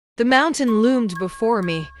The mountain loomed before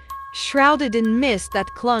me, shrouded in mist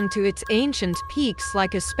that clung to its ancient peaks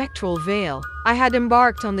like a spectral veil. I had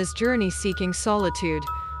embarked on this journey seeking solitude,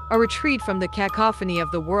 a retreat from the cacophony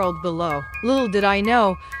of the world below. Little did I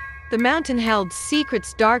know, the mountain held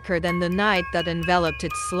secrets darker than the night that enveloped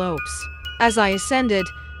its slopes. As I ascended,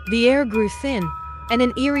 the air grew thin, and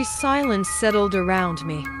an eerie silence settled around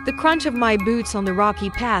me. The crunch of my boots on the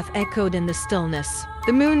rocky path echoed in the stillness.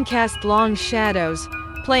 The moon cast long shadows,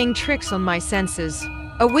 playing tricks on my senses.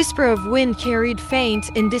 A whisper of wind carried faint,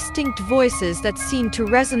 indistinct voices that seemed to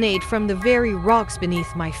resonate from the very rocks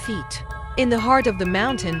beneath my feet. In the heart of the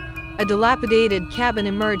mountain, a dilapidated cabin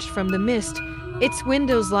emerged from the mist, its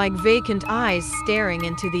windows like vacant eyes staring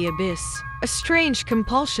into the abyss. A strange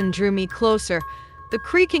compulsion drew me closer, the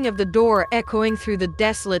creaking of the door echoing through the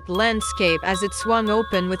desolate landscape as it swung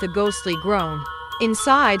open with a ghostly groan.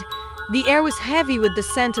 Inside, the air was heavy with the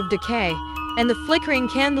scent of decay, and the flickering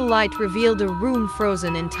candlelight revealed a room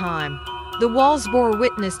frozen in time. The walls bore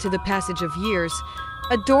witness to the passage of years,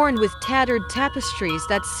 adorned with tattered tapestries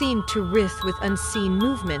that seemed to writhe with unseen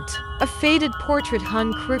movement. A faded portrait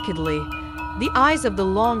hung crookedly, the eyes of the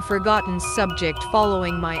long-forgotten subject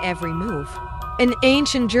following my every move. An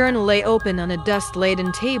ancient journal lay open on a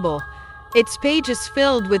dust-laden table, its pages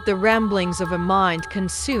filled with the ramblings of a mind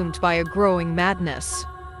consumed by a growing madness.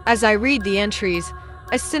 As I read the entries,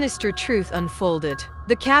 a sinister truth unfolded.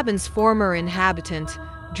 The cabin's former inhabitant,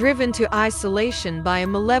 driven to isolation by a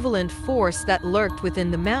malevolent force that lurked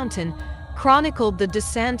within the mountain, chronicled the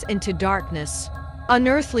descent into darkness.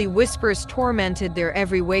 Unearthly whispers tormented their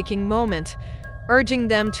every waking moment, urging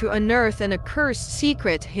them to unearth an accursed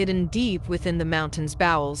secret hidden deep within the mountain's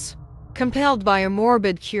bowels. Compelled by a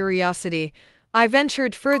morbid curiosity, I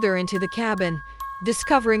ventured further into the cabin,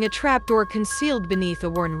 discovering a trapdoor concealed beneath a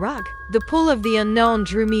worn rug. The pull of the unknown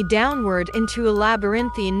drew me downward into a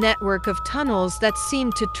labyrinthine network of tunnels that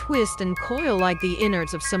seemed to twist and coil like the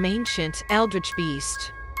innards of some ancient Eldritch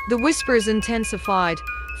beast. The whispers intensified,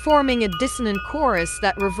 forming a dissonant chorus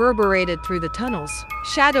that reverberated through the tunnels.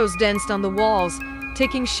 Shadows danced on the walls,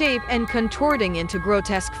 taking shape and contorting into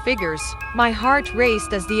grotesque figures. My heart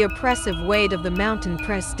raced as the oppressive weight of the mountain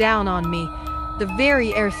pressed down on me, the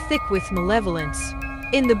very air thick with malevolence.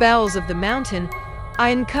 In the bowels of the mountain, I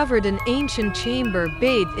uncovered an ancient chamber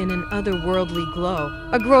bathed in an otherworldly glow.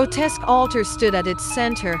 A grotesque altar stood at its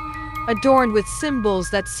center, adorned with symbols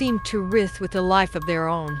that seemed to writhe with a life of their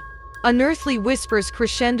own. Unearthly whispers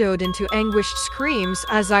crescendoed into anguished screams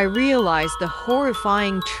as I realized the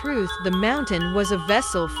horrifying truth: the mountain was a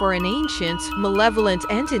vessel for an ancient, malevolent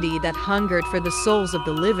entity that hungered for the souls of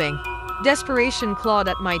the living. Desperation clawed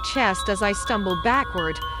at my chest as I stumbled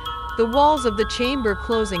backward, the walls of the chamber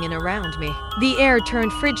closing in around me. The air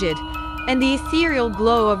turned frigid, and the ethereal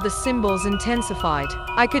glow of the symbols intensified.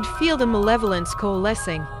 I could feel the malevolence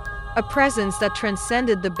coalescing, a presence that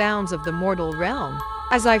transcended the bounds of the mortal realm.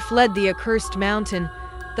 As I fled the accursed mountain,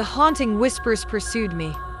 the haunting whispers pursued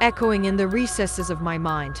me, echoing in the recesses of my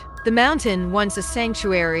mind. The mountain, once a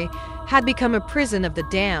sanctuary, had become a prison of the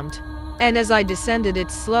damned, and as I descended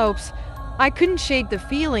its slopes, I couldn't shake the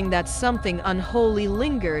feeling that something unholy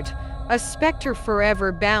lingered, a specter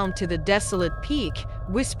forever bound to the desolate peak,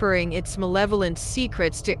 whispering its malevolent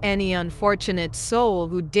secrets to any unfortunate soul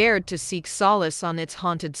who dared to seek solace on its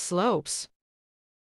haunted slopes.